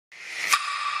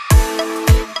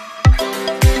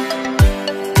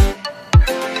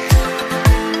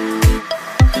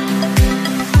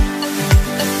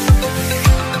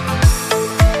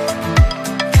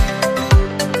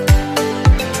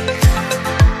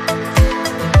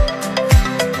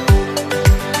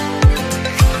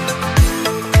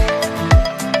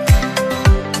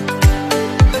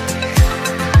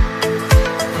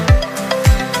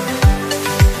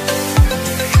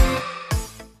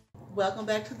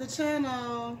the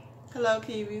channel. Hello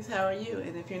Keebies, how are you?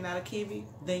 And if you're not a Keebie,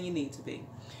 then you need to be.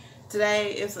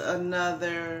 Today is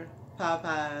another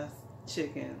Popeye's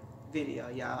chicken video,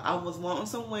 y'all. I was wanting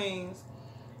some wings,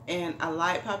 and I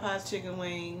like Popeye's chicken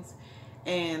wings,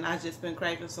 and I just been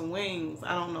craving some wings.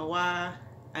 I don't know why.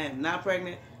 I am not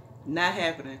pregnant, not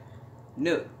happening.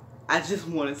 No, I just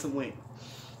wanted some wings.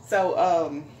 So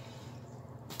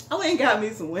I went and got me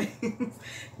some wings.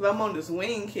 I'm on this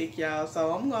wing kick, y'all.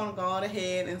 So I'm going to go on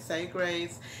ahead and say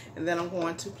grace. And then I'm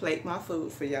going to plate my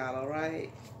food for y'all,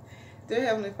 alright? Dear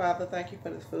Heavenly Father, thank you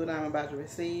for this food I'm about to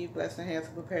receive. Bless the hands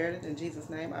who prepared it. In Jesus'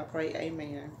 name I pray,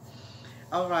 amen.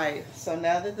 Alright, so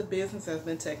now that the business has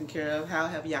been taken care of, how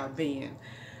have y'all been?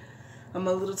 I'm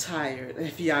a little tired,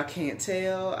 if y'all can't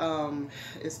tell.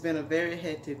 It's been a very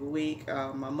hectic week.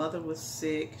 My mother was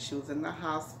sick. She was in the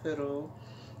hospital.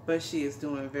 But she is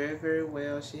doing very, very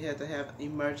well. She had to have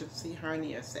emergency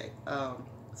hernia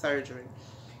surgery.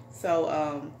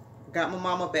 So, got my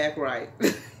mama back right.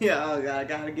 Yeah, I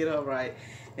gotta get her right.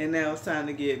 And now it's time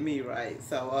to get me right.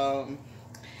 So,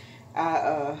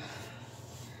 like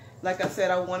I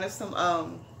said, I wanted some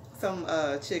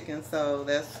chicken. So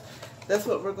that's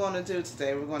what we're going to do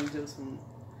today. We're going to do some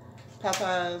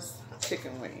Popeye's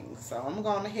chicken wings. So I'm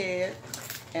going ahead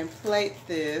and plate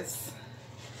this.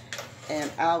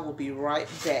 And I will be right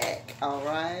back,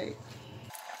 alright?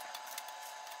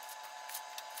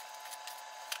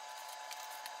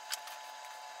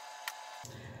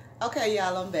 Okay,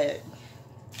 y'all, I'm back.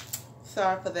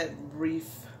 Sorry for that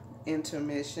brief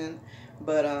intermission,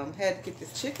 but had to get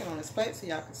this chicken on this plate so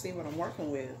y'all can see what I'm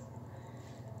working with.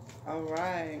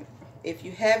 Alright. If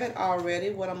you haven't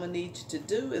already, what I'm going to need you to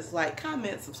do is like,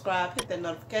 comment, subscribe, hit that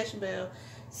notification bell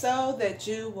so that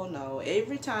you will know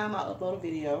every time I upload a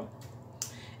video.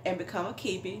 And become a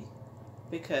Keebie,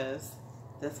 because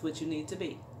that's what you need to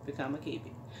be. Become a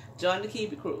Keebie. Join the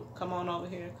Keebie crew. Come on over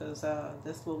here, because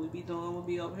that's what we be doing. We'll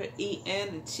be over here eating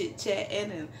and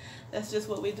chit-chatting, and that's just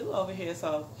what we do over here.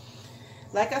 So,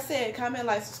 like I said, comment,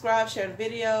 like, subscribe, share the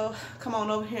video. Come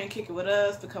on over here and kick it with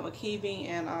us. Become a Keebie,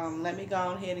 and let me go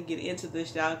on ahead and get into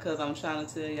this, y'all, because I'm trying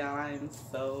to tell y'all I am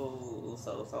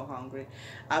so hungry.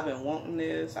 I've been wanting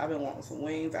this. I've been wanting some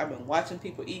wings. I've been watching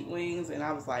people eat wings, and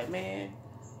I was like, man,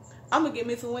 I'm going to get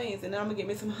me some wings, and then I'm going to get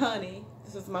me some honey.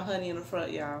 This is my honey in the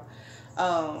front, y'all.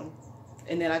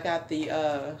 And then I got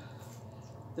the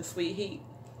sweet heat.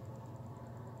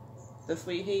 The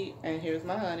sweet heat, and here's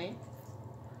my honey.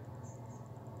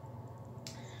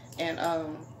 And I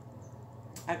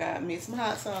got me some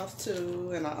hot sauce,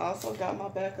 too, and I also got my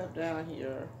backup down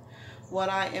here. What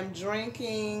I am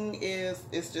drinking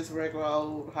it's just regular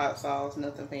old hot sauce,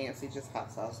 nothing fancy, just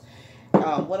hot sauce.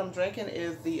 What I'm drinking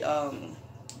is the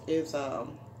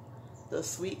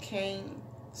sweet cane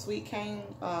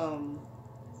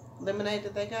lemonade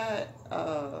that they got,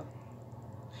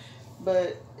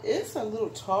 but it's a little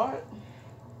tart.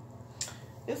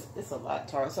 It's a lot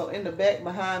tart. So in the back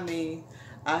behind me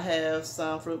I have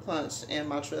some fruit punch in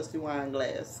my trusty wine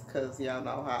glass, because y'all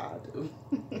know how I do.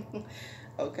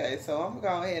 Okay, so I'm gonna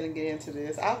go ahead and get into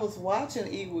this. I was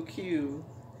watching Equal Q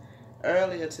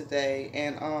earlier today,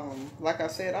 and like I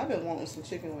said, I've been wanting some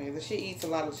chicken wings, and she eats a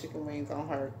lot of chicken wings on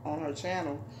her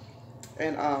channel.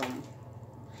 And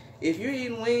if you're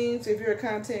eating wings, if you're a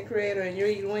content creator and you're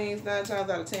eating wings, 9 times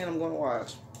out of 10 I'm going to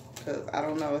watch, because I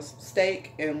don't know, it's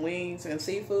steak and wings and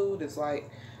seafood is like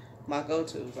my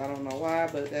go-tos. I don't know why,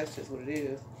 but that's just what it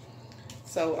is.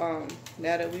 So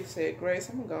now that we've said grace,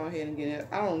 I'm gonna go ahead and get it.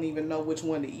 I don't even know which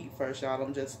one to eat first, y'all.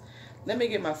 Let me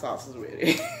get my sauces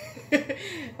ready.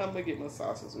 I'm gonna get my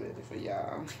sauces ready for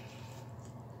y'all.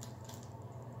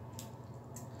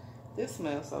 This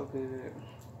smells so good.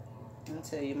 I'll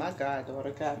tell you, my goddaughter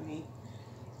got me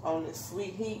on this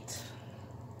sweet heat.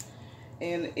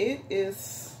 And it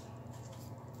is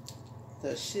the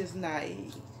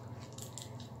shiznai,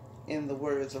 in the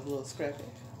words of Lil Scrappy.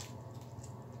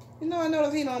 You know, I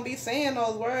notice he don't be saying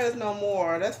those words no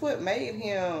more. That's what made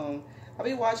him. I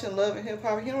be watching Love and Hip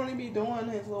Hop. He don't even be doing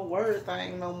his little word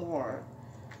thing no more.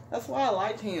 That's why I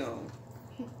liked him.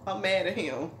 I'm mad at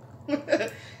him.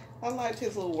 I liked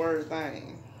his little word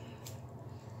thing.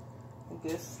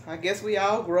 I guess we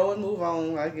all grow and move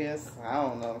on, I guess. I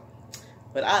don't know.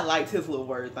 But I liked his little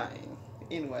word thing.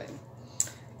 Anyway,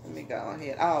 let me go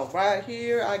ahead. Oh, right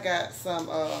here I got some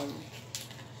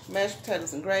mashed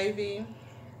potatoes and gravy.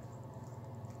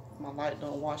 My light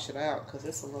don't wash it out because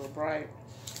it's a little bright.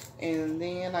 And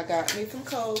then I got me some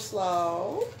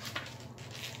coleslaw.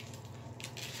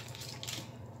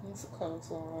 It's a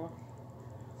coleslaw.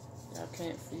 Y'all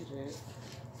can't see that.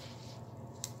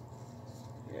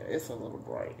 Yeah, it's a little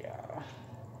bright, y'all.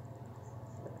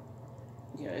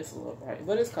 Yeah, it's a little bright,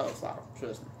 but it's coleslaw,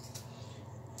 trust me.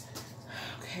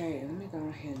 Okay, let me go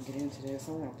ahead and get into this.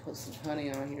 I want to put some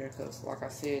honey on here because, like I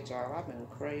said, y'all, I've been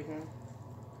craving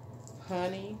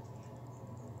honey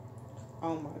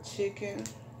on my chicken.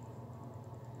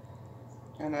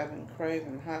 And I've been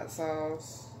craving hot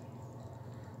sauce.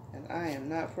 And I am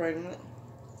not pregnant.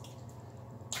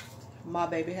 My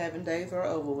baby having days are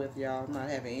over with, y'all. I'm not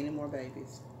having any more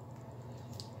babies.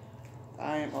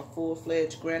 I am a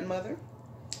full-fledged grandmother.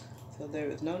 So there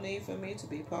is no need for me to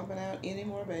be pumping out any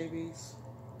more babies.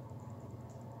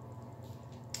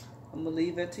 I'm going to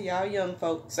leave it to y'all young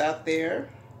folks out there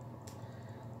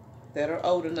that are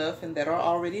old enough and that are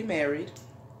already married.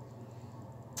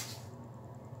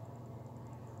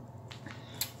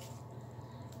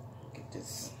 Get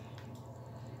this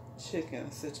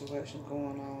chicken situation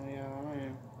going on, y'all.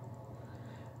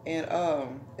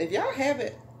 And if y'all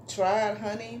haven't tried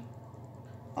honey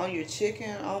on your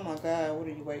chicken, oh my God, what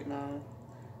are you waiting on?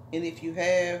 And if you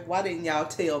have, why didn't y'all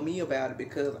tell me about it?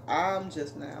 Because I'm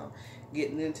just now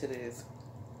getting into this.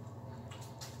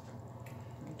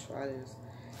 Let me try this.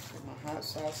 Get my hot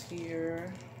sauce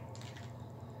here.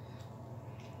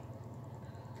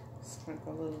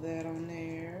 Sprinkle a little of that on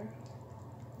there.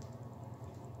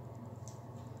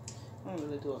 I don't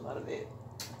really do a lot of it.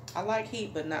 I like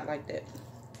heat, but not like that.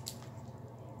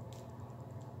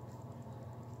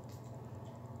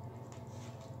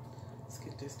 Let's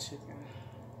get this chicken.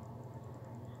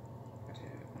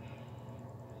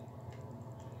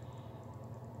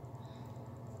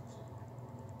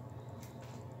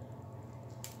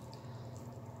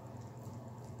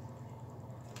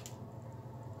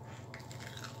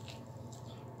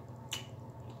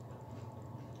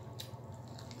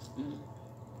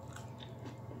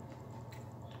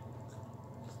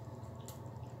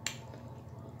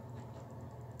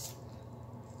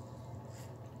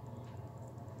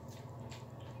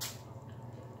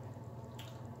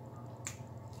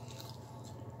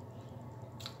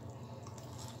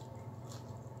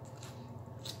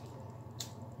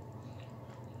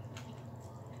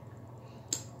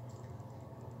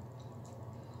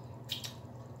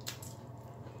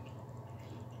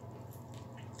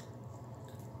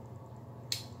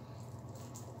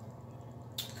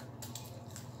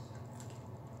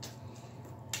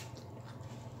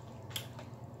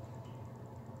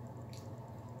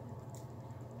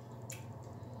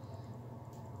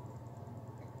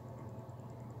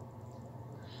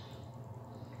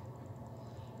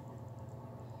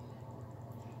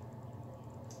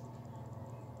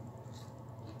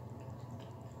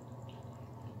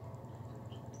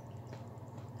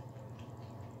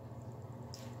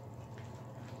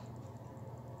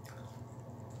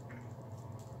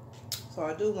 So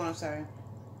I do want to say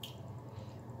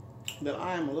that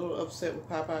I am a little upset with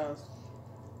Popeyes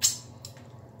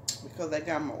because they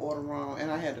got my order wrong and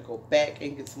I had to go back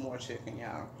and get some more chicken,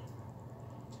 y'all.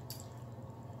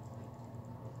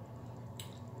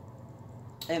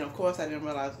 And of course I didn't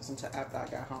realize this until after I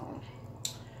got home.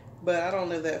 But I don't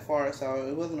live that far, so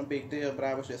it wasn't a big deal, but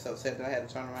I was just upset that I had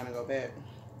to turn around and go back.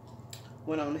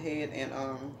 Went on ahead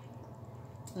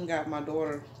and got my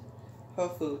daughter her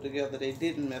food together. They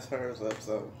didn't mess hers up,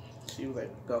 so she was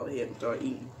able to go ahead and start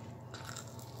eating.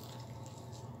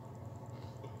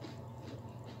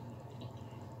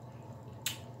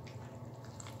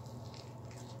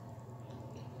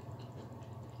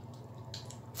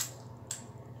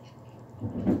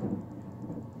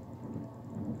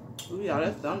 Ooh, y'all,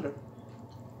 that's thunder.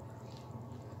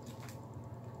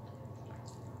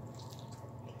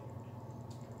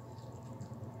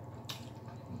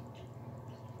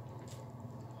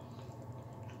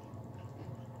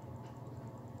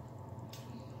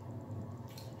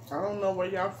 I don't know where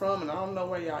y'all from and I don't know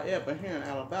where y'all at, but here in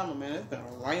Alabama, man, it's been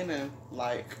raining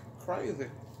like crazy.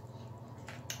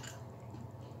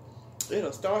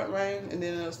 It'll start raining and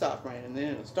then it'll stop raining, and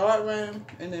then it'll start raining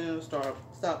and then it'll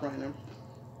stop raining.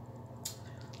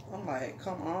 I'm like,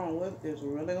 come on, what is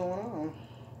really going on?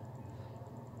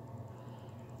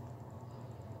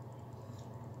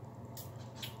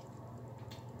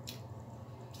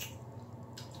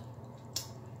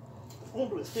 I'm gonna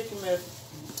do a sticky mess.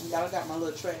 Y'all got my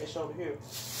little trash over here.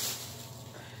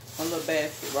 My little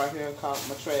basket right here called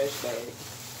my trash bag.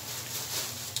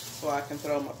 So I can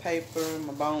throw my paper,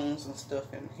 my bones and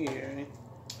stuff in here.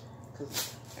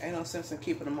 Cause ain't no sense in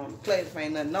keeping them on the plate if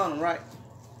ain't nothing on them, right?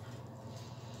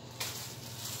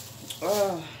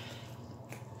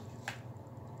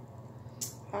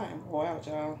 I am wore out,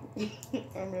 y'all.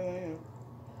 I really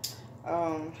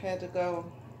am. Had to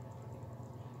go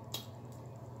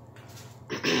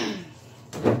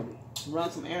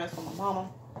run some errands for my mama.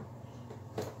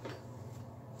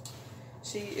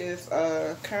 She is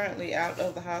currently out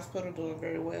of the hospital, doing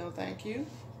very well, thank you.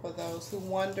 For those who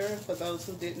wonder, for those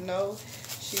who didn't know,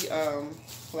 she,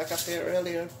 like I said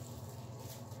earlier,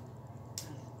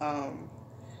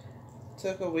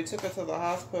 we took her to the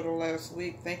hospital last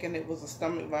week thinking it was a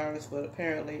stomach virus, but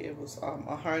apparently it was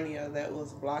a hernia that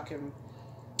was blocking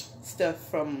stuff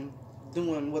from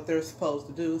doing what they're supposed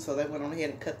to do. So they went on ahead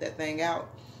and cut that thing out.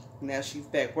 Now she's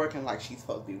back working like she's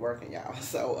supposed to be working, y'all.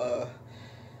 So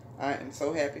I am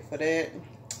so happy for that.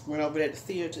 Went over there to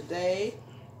see her today.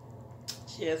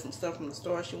 She had some stuff from the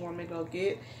store she wanted me to go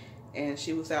get, and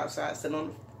she was outside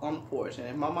sitting on the porch. And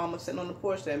if my mama sitting on the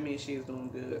porch, that means she's doing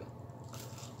good.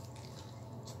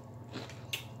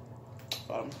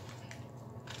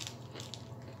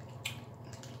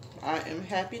 I am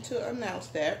happy to announce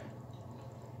that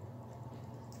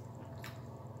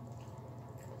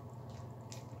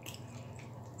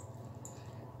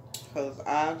because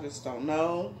I just don't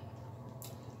know.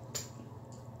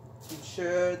 I'm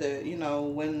sure that, you know,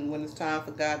 when it's time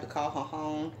for God to call her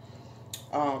home,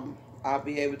 I'll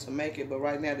be able to make it. But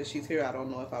right now that she's here, I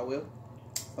don't know if I will.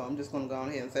 So I'm just going to go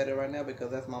ahead and say that right now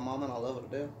because that's my mama and I love her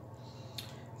to death.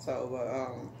 So,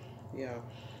 but, yeah.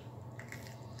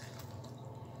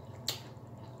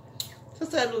 To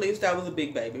say the least, that was a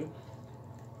big baby.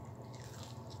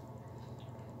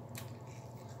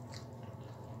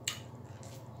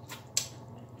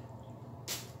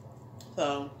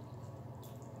 So,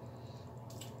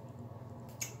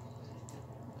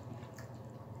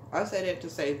 I say that to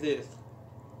say this.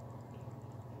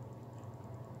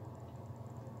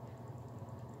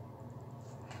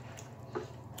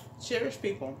 Cherish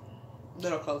people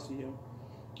that are close to you.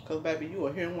 Because, baby, you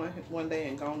are here one day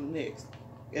and gone the next.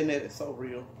 And that is so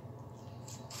real.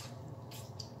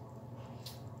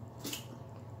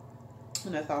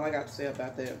 And that's all I got to say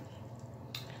about that.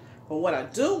 But what I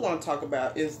do want to talk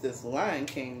about is this Lion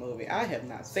King movie. I have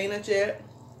not seen it yet.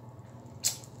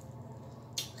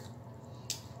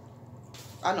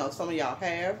 I know some of y'all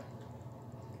have.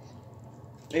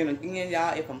 And again,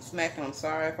 y'all, if I'm smacking, I'm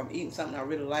sorry. If I'm eating something I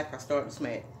really like, I start to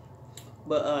smack.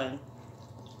 But,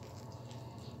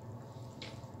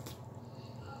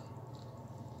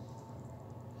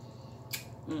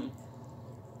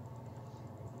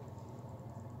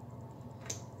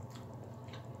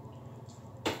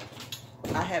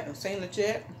 I haven't seen it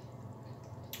yet.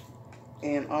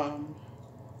 And, I'm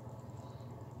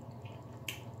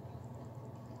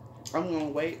going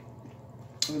to wait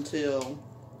until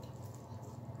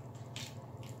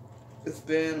it's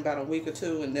been about a week or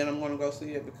two, and then I'm going to go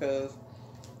see it because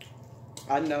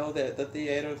I know that the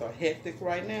theaters are hectic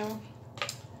right now,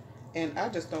 and I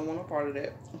just don't want a part of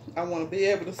that. I want to be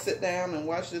able to sit down and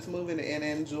watch this movie and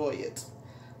enjoy it.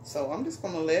 So I'm just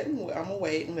going to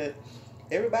wait and let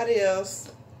everybody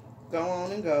else go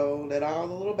on and go. Let all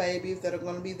the little babies that are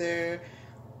going to be there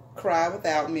cry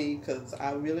without me, because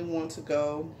I really want to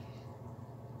go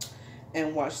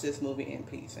and watch this movie in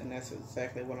peace, and that's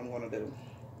exactly what I'm going to do.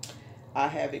 I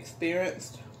have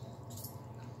experienced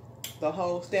the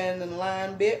whole standing in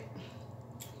line bit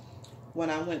when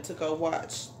I went to go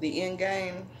watch the end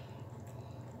game,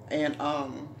 and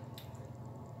I'm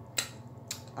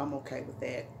okay with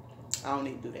that. I don't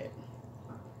need to do that.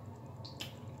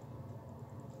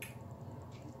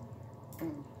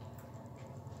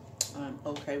 I'm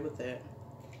okay with that.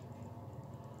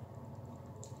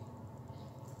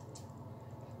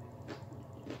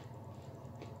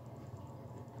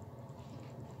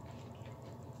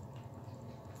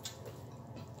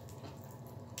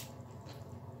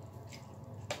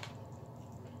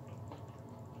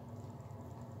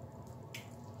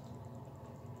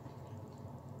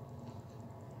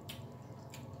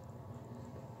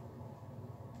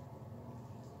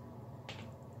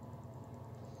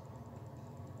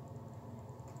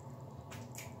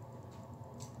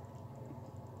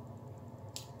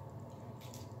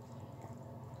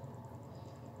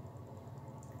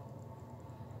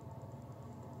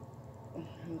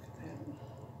 Look at that.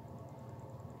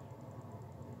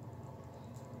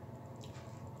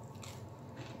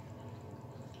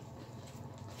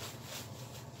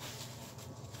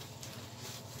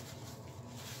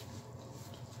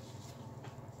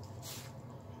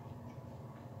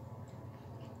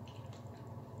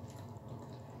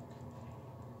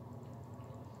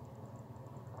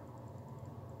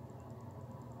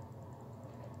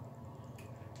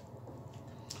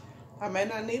 I may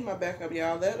not need my backup,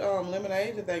 y'all. That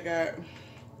lemonade that they got,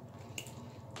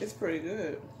 it's pretty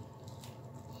good.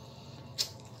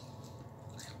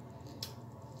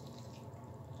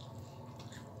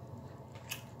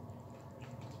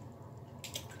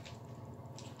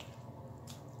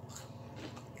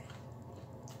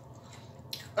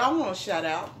 I want to shout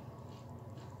out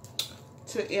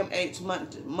to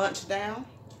MH Munch Down.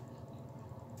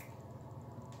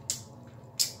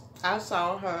 I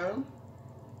saw her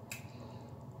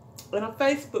in a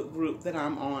Facebook group that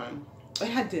I'm on.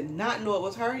 And I did not know it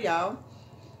was her, y'all.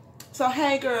 So,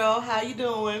 hey girl, how you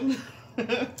doing?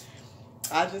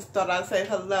 I just thought I'd say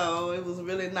hello. It was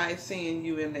really nice seeing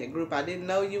you in that group. I didn't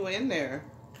know you were in there.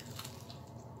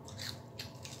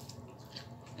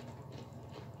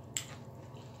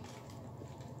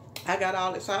 I got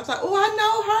all excited. I was like, oh, I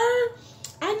know her.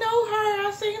 I know her.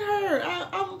 I seen her.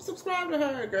 I'm subscribed to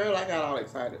her. Girl, I got all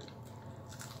excited.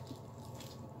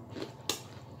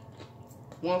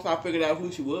 Once I figured out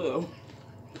who she was.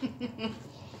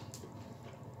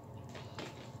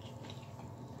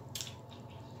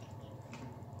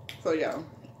 So, y'all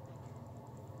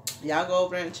go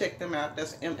over there and check them out.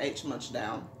 That's MH Munch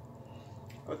Down.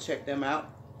 Go check them out.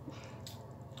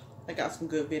 They got some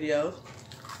good videos.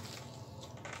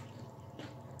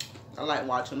 I like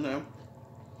watching them.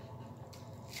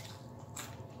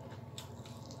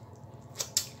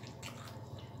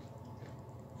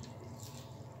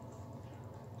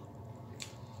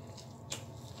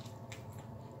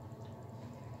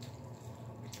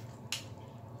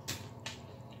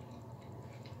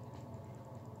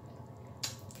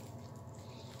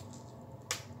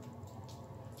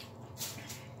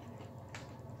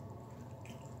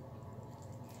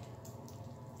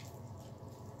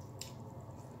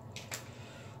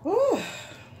 Whew.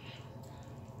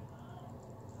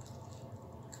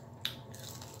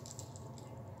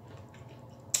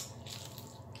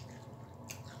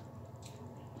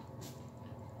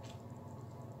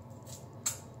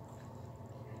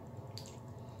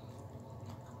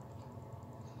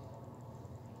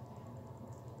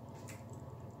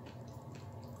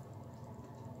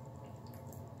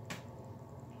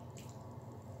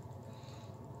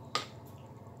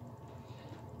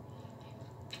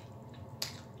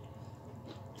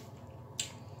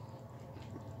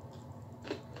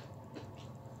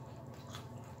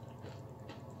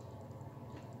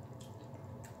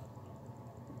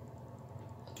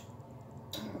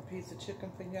 Piece of chicken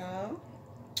for y'all.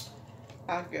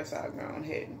 I guess I'll go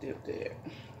ahead and dip that.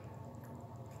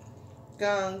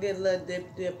 Go and get a little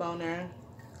dip on there.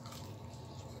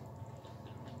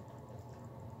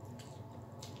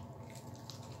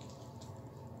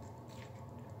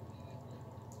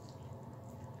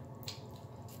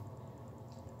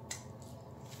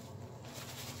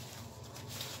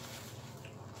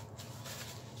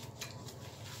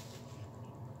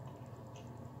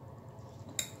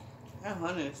 That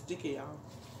honey is sticky, y'all.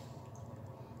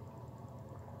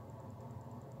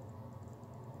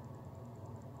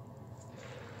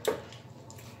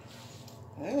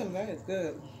 That is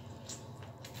good.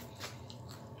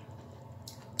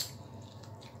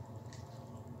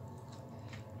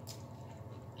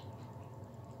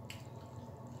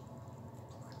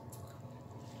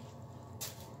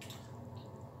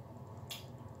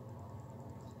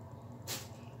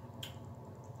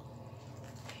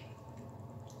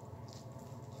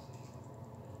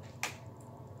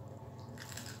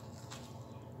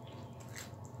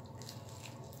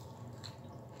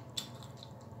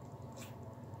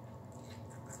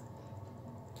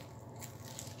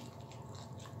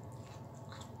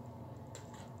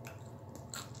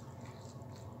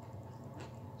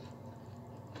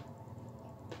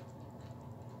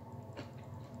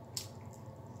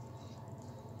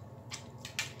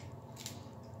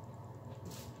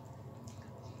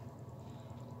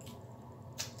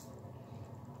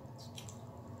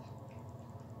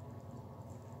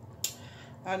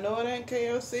 I know it ain't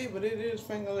KFC, but it is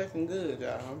finger licking good,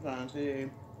 y'all. I'm trying to tell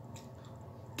you.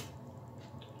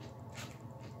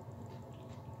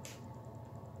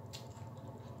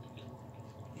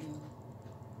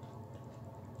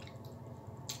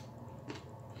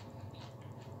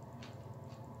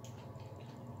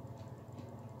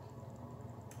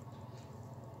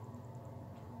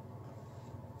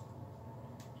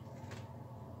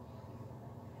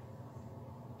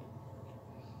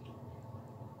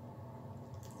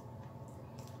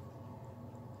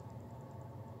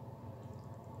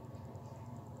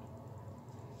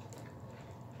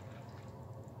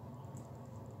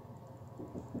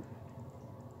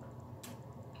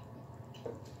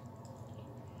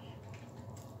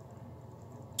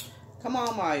 Come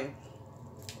on, Maya.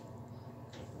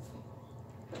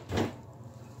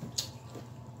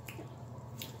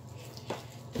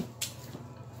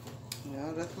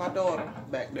 Yeah, that's my daughter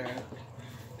back there.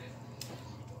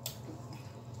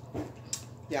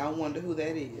 Y'all wonder who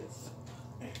that is.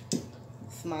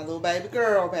 It's my little baby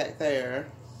girl back there.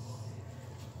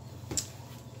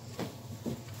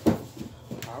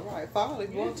 All right, fall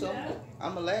if you want to.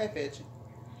 I'm going to laugh at you.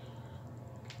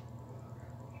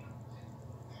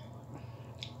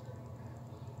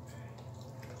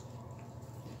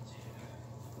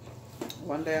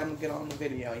 One day I'm going to get on the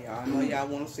video, y'all. I know y'all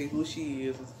want to see who she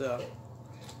is and stuff.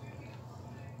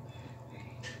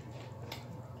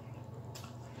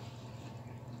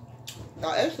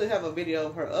 I actually have a video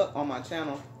of her up on my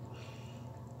channel.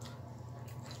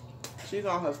 She's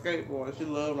on her skateboard. She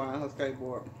loves riding her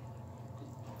skateboard.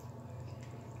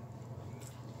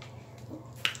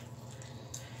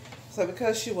 So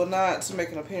because she will not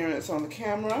make an appearance on the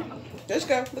camera, there she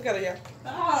go. Look at her, y'all.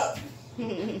 Stop.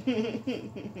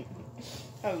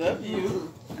 I love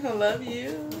you. I love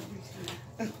you.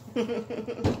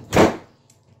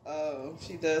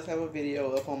 She does have a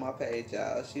video up on my page,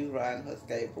 y'all. She's riding her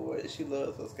skateboard. She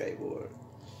loves her skateboard.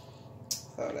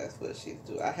 So that's what she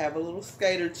do. I have a little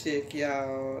skater chick,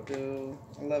 y'all. Do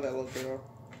I love that little girl.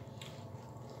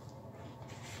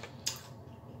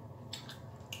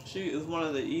 She is one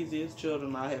of the easiest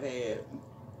children I have had.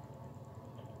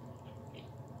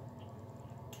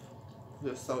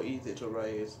 Just so easy to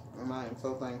raise, and I am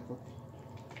so thankful.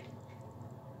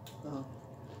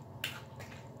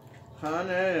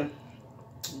 Honey,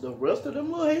 the rest of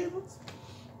them little havens,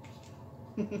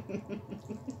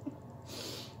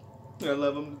 I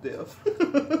love them to death.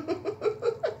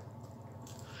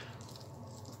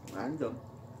 I know.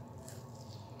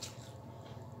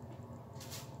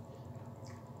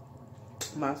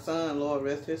 My son, Lord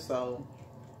rest his soul,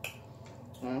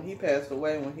 he passed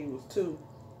away when he was 2.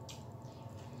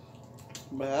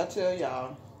 But I tell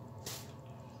y'all,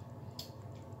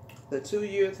 the 2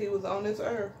 years he was on this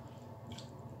earth,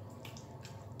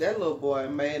 that little boy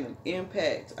made an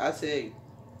impact. I tell you,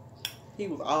 he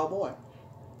was all boy.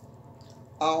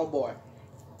 All boy.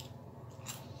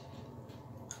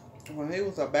 When he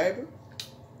was a baby,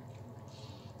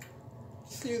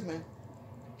 excuse me,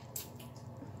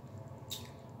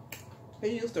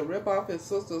 he used to rip off his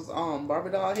sister's Barbie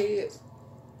doll heads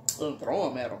and throw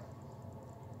them at him.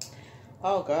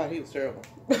 Oh God, he was terrible.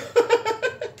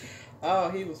 Oh,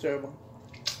 he was terrible.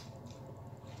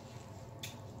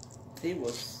 He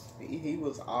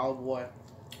was all boy.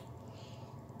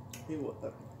 He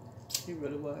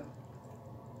really was.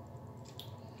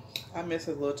 I miss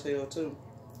his little tail too.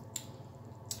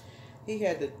 He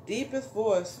had the deepest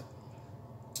voice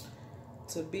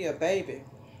to be a baby.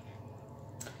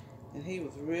 And he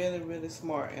was really, really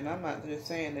smart. And I'm not just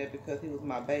saying that because he was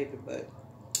my baby, but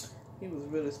he was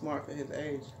really smart for his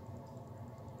age.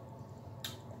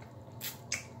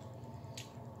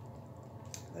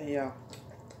 But yeah.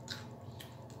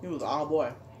 He was all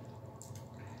boy.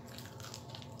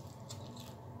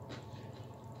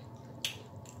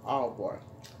 All boy.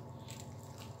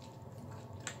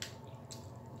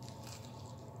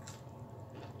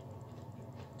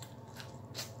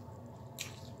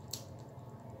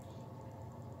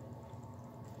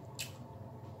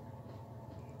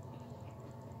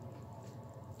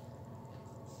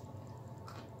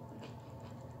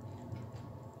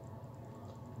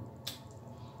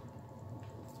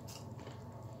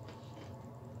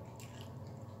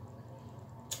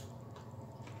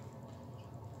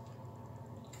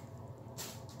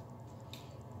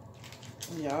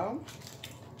 Y'all,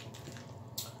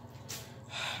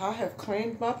 I have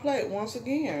cleaned my plate once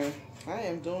again. I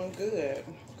am doing good.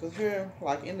 Because here,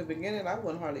 like in the beginning, I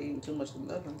wasn't hardly eating too much of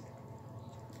nothing.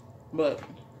 But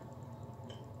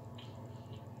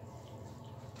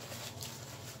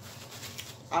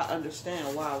I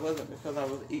understand why I wasn't, because I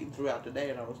was eating throughout the day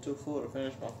and I was too full to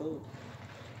finish my food.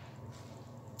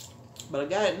 But I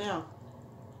got it now.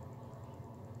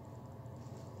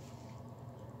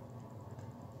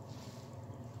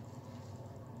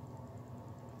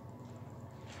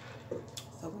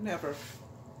 So whenever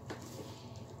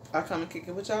I come and kick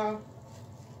it with y'all,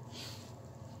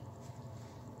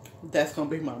 that's going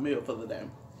to be my meal for the day.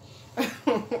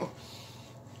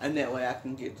 And that way I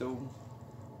can get through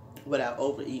without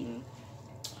overeating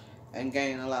and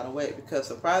gaining a lot of weight. Because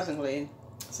surprisingly,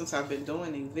 since I've been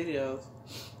doing these videos,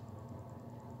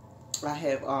 I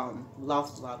have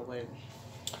lost a lot of weight.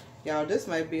 Y'all, this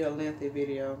may be a lengthy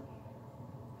video.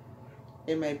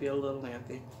 It may be a little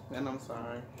lengthy, and I'm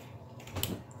sorry.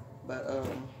 But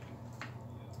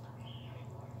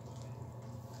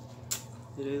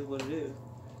it is what it is.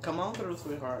 Come on through,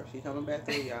 sweetheart. She coming back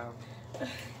through, y'all.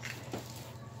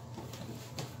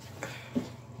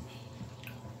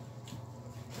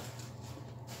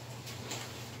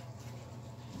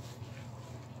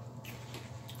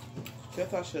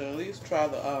 Guess I should at least try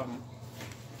the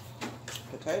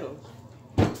potatoes.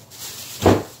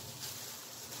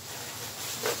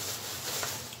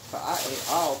 So I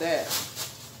all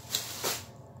that's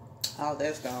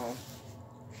gone.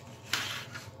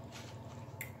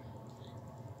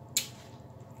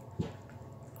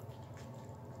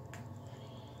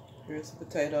 Here's the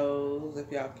potatoes.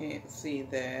 If y'all can't see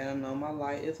that, I know my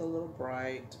light is a little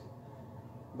bright,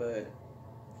 but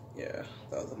yeah,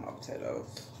 those are my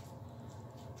potatoes.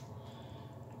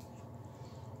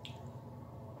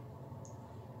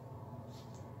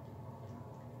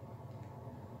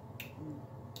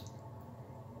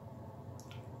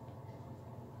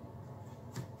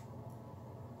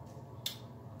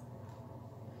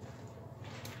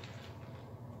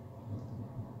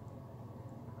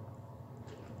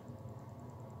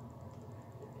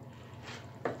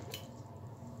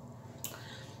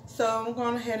 So I'm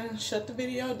going ahead and shut the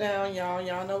video down, y'all.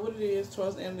 Y'all know what it is.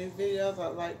 Towards the end of these videos,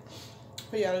 I'd like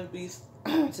for y'all to be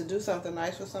to do something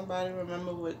nice for somebody.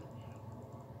 Remember, what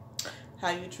how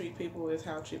you treat people is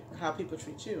how people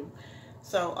treat you.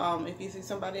 So if you see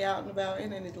somebody out and about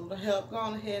and they need a little help, go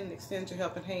on ahead and extend your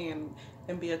helping hand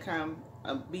and be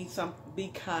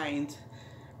kind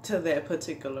to that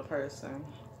particular person.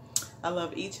 I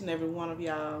love each and every one of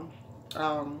y'all.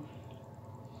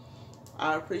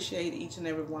 I appreciate each and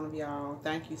every one of y'all.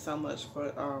 Thank you so much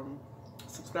for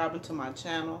subscribing to my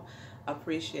channel. I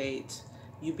appreciate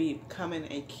you becoming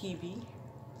a Keebie,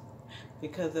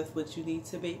 because that's what you need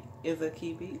to be, is a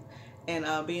Keebie, and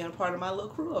being a part of my little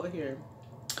crew over here.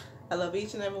 I love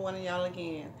each and every one of y'all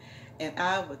again, and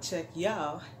I will check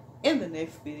y'all in the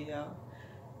next video.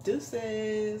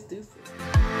 Deuces, deuces.